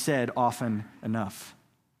be said often enough.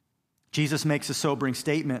 Jesus makes a sobering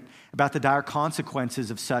statement about the dire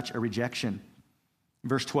consequences of such a rejection.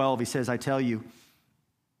 Verse 12, he says, I tell you,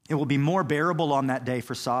 it will be more bearable on that day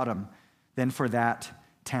for Sodom than for that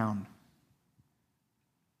town.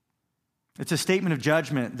 It's a statement of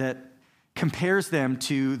judgment that compares them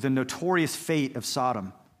to the notorious fate of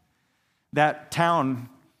Sodom. That town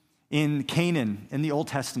in Canaan in the Old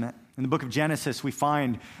Testament. In the book of Genesis, we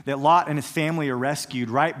find that Lot and his family are rescued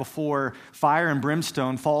right before fire and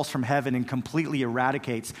brimstone falls from heaven and completely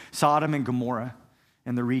eradicates Sodom and Gomorrah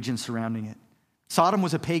and the region surrounding it. Sodom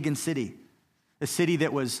was a pagan city, a city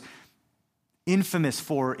that was infamous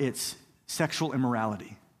for its sexual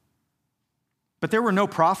immorality. But there were no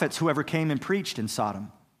prophets who ever came and preached in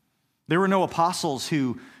Sodom. There were no apostles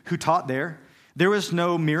who taught there. There was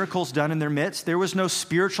no miracles done in their midst. There was no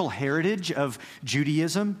spiritual heritage of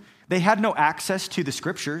Judaism. They had no access to the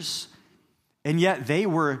scriptures, and yet they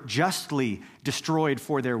were justly destroyed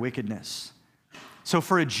for their wickedness. So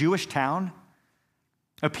for a Jewish town,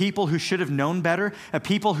 a people who should have known better, a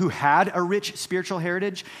people who had a rich spiritual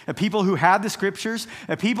heritage, a people who had the scriptures,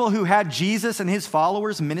 a people who had Jesus and his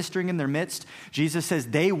followers ministering in their midst, Jesus says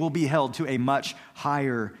they will be held to a much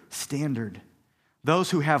higher standard.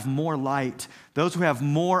 Those who have more light, those who have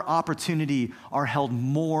more opportunity are held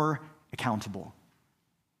more accountable.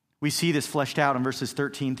 We see this fleshed out in verses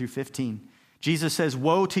 13 through 15. Jesus says,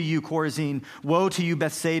 woe to you, Chorazin, woe to you,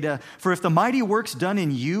 Bethsaida, for if the mighty works done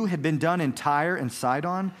in you had been done in Tyre and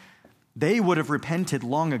Sidon, they would have repented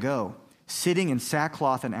long ago, sitting in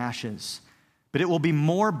sackcloth and ashes. But it will be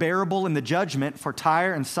more bearable in the judgment for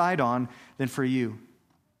Tyre and Sidon than for you.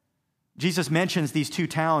 Jesus mentions these two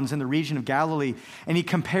towns in the region of Galilee, and he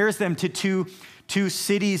compares them to two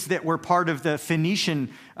cities that were part of the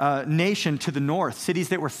Phoenician nation to the north, cities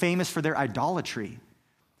that were famous for their idolatry,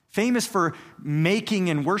 famous for making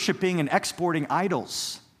and worshiping and exporting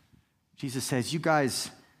idols. Jesus says, you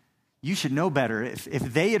guys, you should know better. If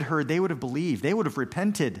they had heard, they would have believed. They would have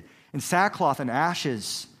repented in sackcloth and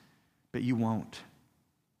ashes, but you won't.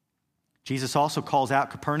 Jesus also calls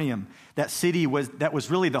out Capernaum. That city that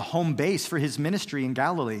was really the home base for his ministry in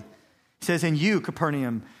Galilee. He says, and you,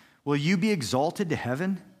 Capernaum, will you be exalted to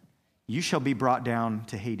heaven? You shall be brought down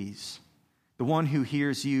to Hades. The one who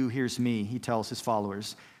hears you hears me, he tells his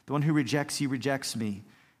followers. The one who rejects you rejects me,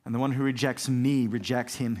 and the one who rejects me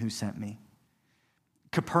rejects him who sent me.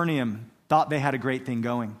 Capernaum thought they had a great thing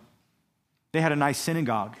going. They had a nice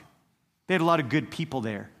synagogue. They had a lot of good people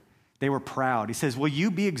there. They were proud. He says, will you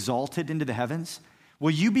be exalted into the heavens? Will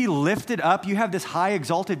you be lifted up? You have this high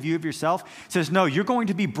exalted view of yourself. It says, no, you're going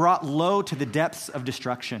to be brought low to the depths of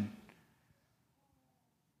destruction.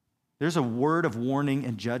 There's a word of warning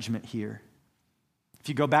and judgment here. If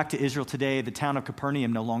you go back to Israel today, the town of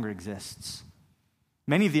Capernaum no longer exists.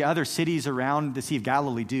 Many of the other cities around the Sea of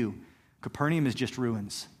Galilee do. Capernaum is just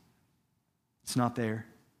ruins. It's not there.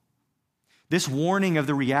 This warning of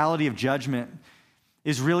the reality of judgment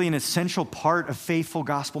is really an essential part of faithful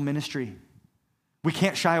gospel ministry. We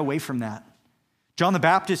can't shy away from that. John the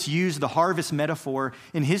Baptist used the harvest metaphor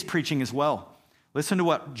in his preaching as well. Listen to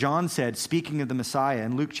what John said, speaking of the Messiah.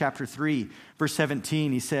 In Luke chapter 3, verse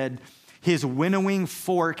 17, he said, his winnowing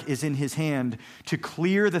fork is in his hand to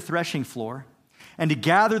clear the threshing floor and to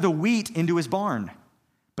gather the wheat into his barn,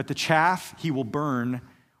 but the chaff he will burn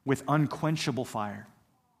with unquenchable fire.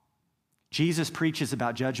 Jesus preaches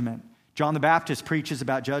about judgment. John the Baptist preaches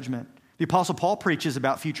about judgment. The Apostle Paul preaches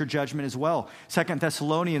about future judgment as well. 2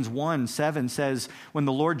 Thessalonians 1:7 says, when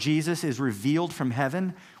the Lord Jesus is revealed from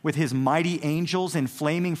heaven with his mighty angels in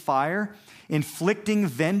flaming fire, inflicting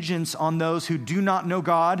vengeance on those who do not know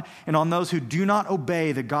God and on those who do not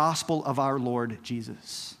obey the gospel of our Lord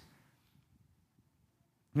Jesus.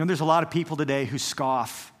 You know, there's a lot of people today who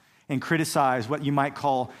scoff and criticize what you might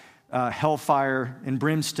call hellfire and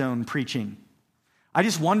brimstone preaching. I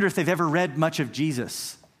just wonder if they've ever read much of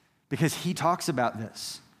Jesus, because he talks about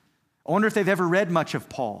this. I wonder if they've ever read much of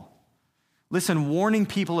Paul. Listen, warning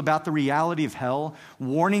people about the reality of hell,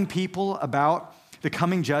 warning people about the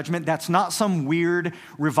coming judgment, that's not some weird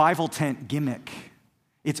revival tent gimmick.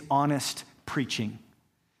 It's honest preaching.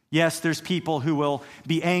 Yes, there's people who will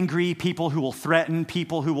be angry, people who will threaten,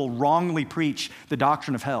 people who will wrongly preach the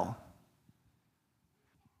doctrine of hell.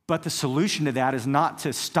 But the solution to that is not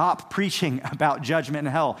to stop preaching about judgment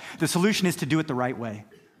and hell. The solution is to do it the right way.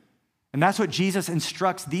 And that's what Jesus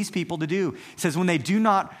instructs these people to do. He says, when they do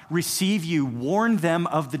not receive you, warn them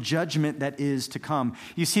of the judgment that is to come.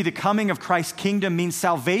 You see, the coming of Christ's kingdom means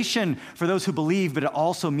salvation for those who believe, but it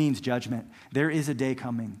also means judgment. There is a day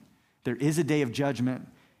coming. There is a day of judgment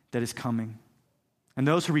that is coming. And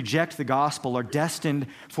those who reject the gospel are destined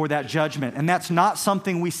for that judgment. And that's not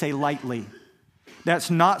something we say lightly.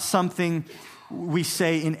 That's not something we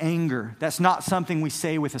say in anger. That's not something we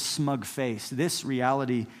say with a smug face. This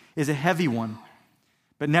reality is a heavy one.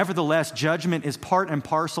 But nevertheless, judgment is part and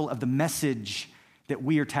parcel of the message that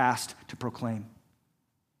we are tasked to proclaim.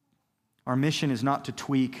 Our mission is not to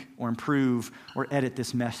tweak or improve or edit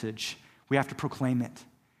this message. We have to proclaim it.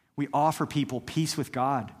 We offer people peace with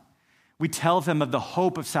God. We tell them of the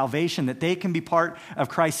hope of salvation, that they can be part of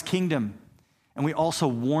Christ's kingdom. And we also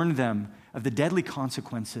warn them of the deadly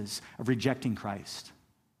consequences of rejecting Christ.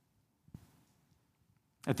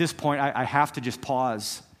 At this point, I have to just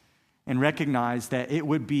pause and recognize that it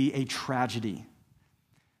would be a tragedy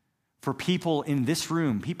for people in this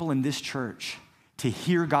room, people in this church, to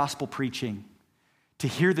hear gospel preaching, to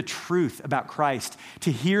hear the truth about Christ,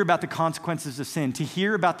 to hear about the consequences of sin, to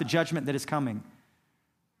hear about the judgment that is coming,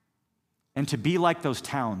 and to be like those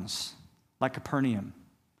towns, like Capernaum,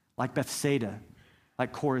 like Bethsaida,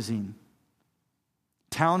 like Chorazin.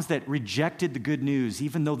 Towns that rejected the good news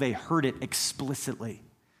even though they heard it explicitly.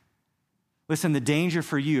 Listen, the danger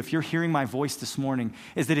for you, if you're hearing my voice this morning,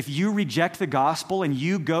 is that if you reject the gospel and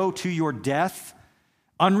you go to your death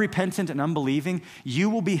unrepentant and unbelieving, you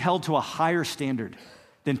will be held to a higher standard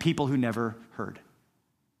than people who never heard.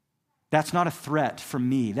 That's not a threat from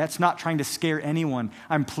me. That's not trying to scare anyone.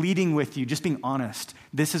 I'm pleading with you, just being honest.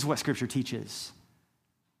 This is what Scripture teaches.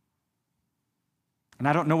 And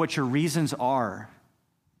I don't know what your reasons are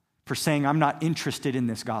for saying I'm not interested in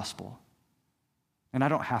this gospel. And I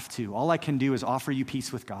don't have to. All I can do is offer you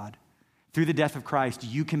peace with God. Through the death of Christ,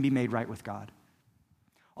 you can be made right with God.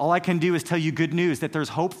 All I can do is tell you good news, that there's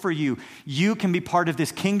hope for you. You can be part of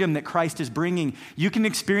this kingdom that Christ is bringing. You can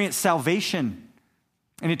experience salvation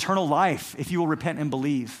and eternal life if you will repent and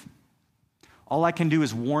believe. All I can do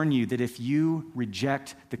is warn you that if you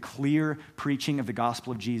reject the clear preaching of the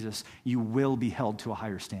gospel of Jesus, you will be held to a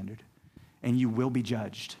higher standard and you will be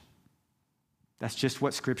judged. That's just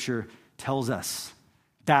what Scripture tells us.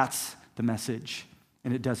 That's the message,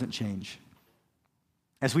 and it doesn't change.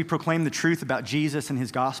 As we proclaim the truth about Jesus and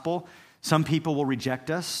his gospel, some people will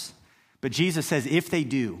reject us, but Jesus says if they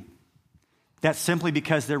do, that's simply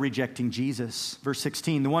because they're rejecting Jesus. Verse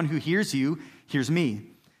 16, the one who hears you hears me,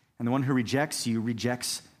 and the one who rejects you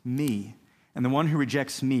rejects me, and the one who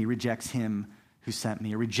rejects me rejects him who sent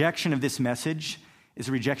me. A rejection of this message is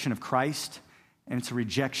a rejection of Christ, and it's a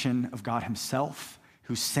rejection of God himself,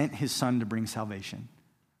 who sent his son to bring salvation.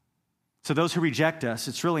 So those who reject us,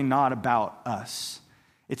 it's really not about us.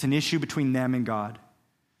 It's an issue between them and God.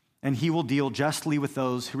 and he will deal justly with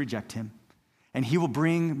those who reject him, and he will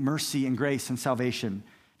bring mercy and grace and salvation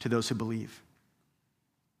to those who believe.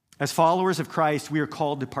 As followers of Christ, we are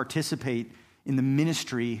called to participate in the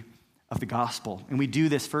ministry of the gospel. And we do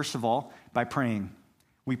this, first of all, by praying.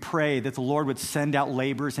 We pray that the Lord would send out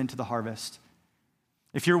laborers into the harvest.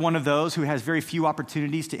 If you're one of those who has very few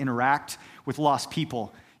opportunities to interact with lost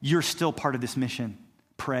people, you're still part of this mission.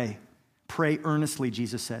 Pray. Pray earnestly,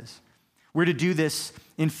 Jesus says. We're to do this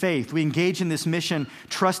in faith. We engage in this mission,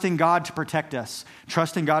 trusting God to protect us,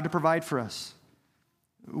 trusting God to provide for us.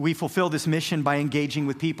 We fulfill this mission by engaging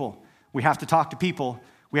with people. We have to talk to people.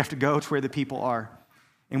 We have to go to where the people are.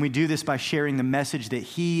 And we do this by sharing the message that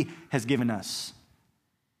he has given us,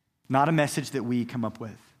 not a message that we come up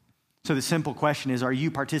with. So the simple question is, are you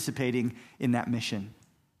participating in that mission?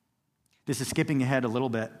 This is skipping ahead a little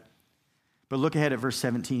bit, but look ahead at verse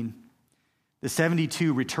 17. The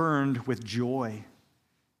 72 returned with joy,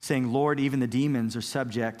 saying, Lord, even the demons are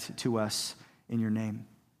subject to us in your name.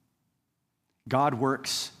 God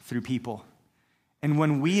works through people. And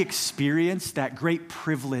when we experience that great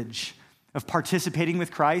privilege of participating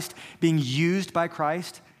with Christ, being used by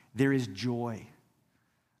Christ, there is joy.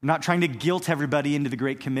 I'm not trying to guilt everybody into the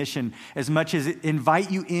Great Commission as much as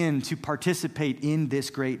invite you in to participate in this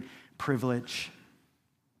great privilege.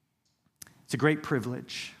 It's a great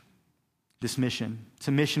privilege, this mission. It's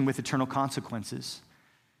a mission with eternal consequences.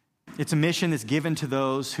 It's a mission that's given to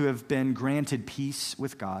those who have been granted peace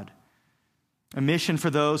with God. A mission for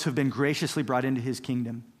those who have been graciously brought into his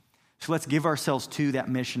kingdom. So let's give ourselves to that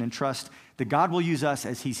mission and trust that God will use us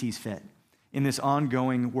as he sees fit in this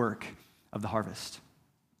ongoing work of the harvest.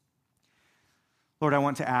 Lord, I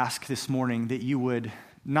want to ask this morning that you would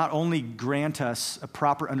not only grant us a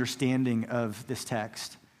proper understanding of this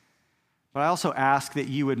text, but I also ask that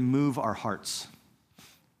you would move our hearts.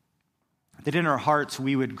 That in our hearts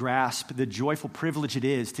we would grasp the joyful privilege it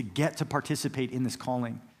is to get to participate in this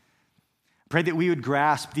calling. Pray that we would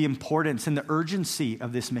grasp the importance and the urgency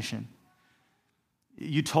of this mission.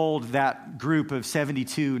 You told that group of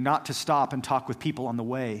 72 not to stop and talk with people on the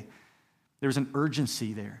way. There's an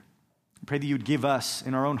urgency there. Pray that you would give us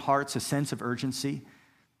in our own hearts a sense of urgency.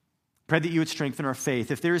 Pray that you would strengthen our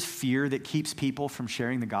faith. If there is fear that keeps people from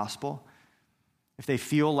sharing the gospel, if they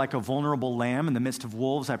feel like a vulnerable lamb in the midst of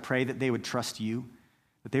wolves, I pray that they would trust you,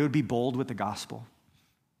 that they would be bold with the gospel.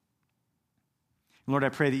 Lord, I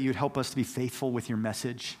pray that you would help us to be faithful with your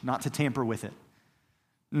message, not to tamper with it,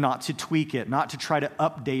 not to tweak it, not to try to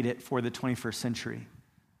update it for the 21st century.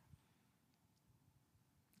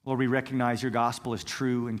 Lord, we recognize your gospel is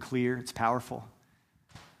true and clear. It's powerful.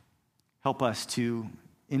 Help us to,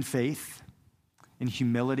 in faith, in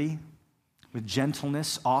humility, with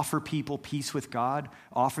gentleness, offer people peace with God,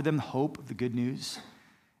 offer them hope of the good news,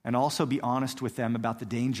 and also be honest with them about the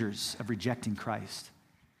dangers of rejecting Christ.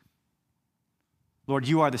 Lord,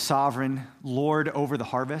 you are the sovereign Lord over the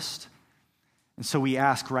harvest. And so we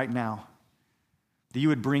ask right now that you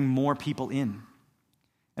would bring more people in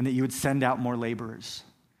and that you would send out more laborers,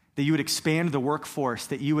 that you would expand the workforce,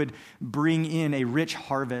 that you would bring in a rich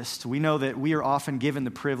harvest. We know that we are often given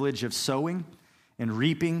the privilege of sowing and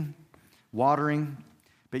reaping, watering,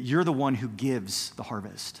 but you're the one who gives the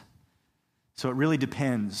harvest. So it really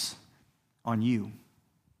depends on you,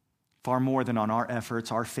 far more than on our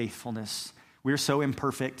efforts, our faithfulness. We're so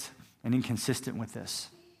imperfect and inconsistent with this.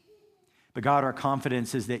 But God, our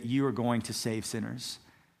confidence is that you are going to save sinners.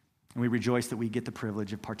 And we rejoice that we get the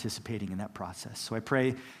privilege of participating in that process. So I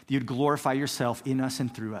pray that you'd glorify yourself in us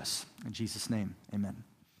and through us. In Jesus' name, amen.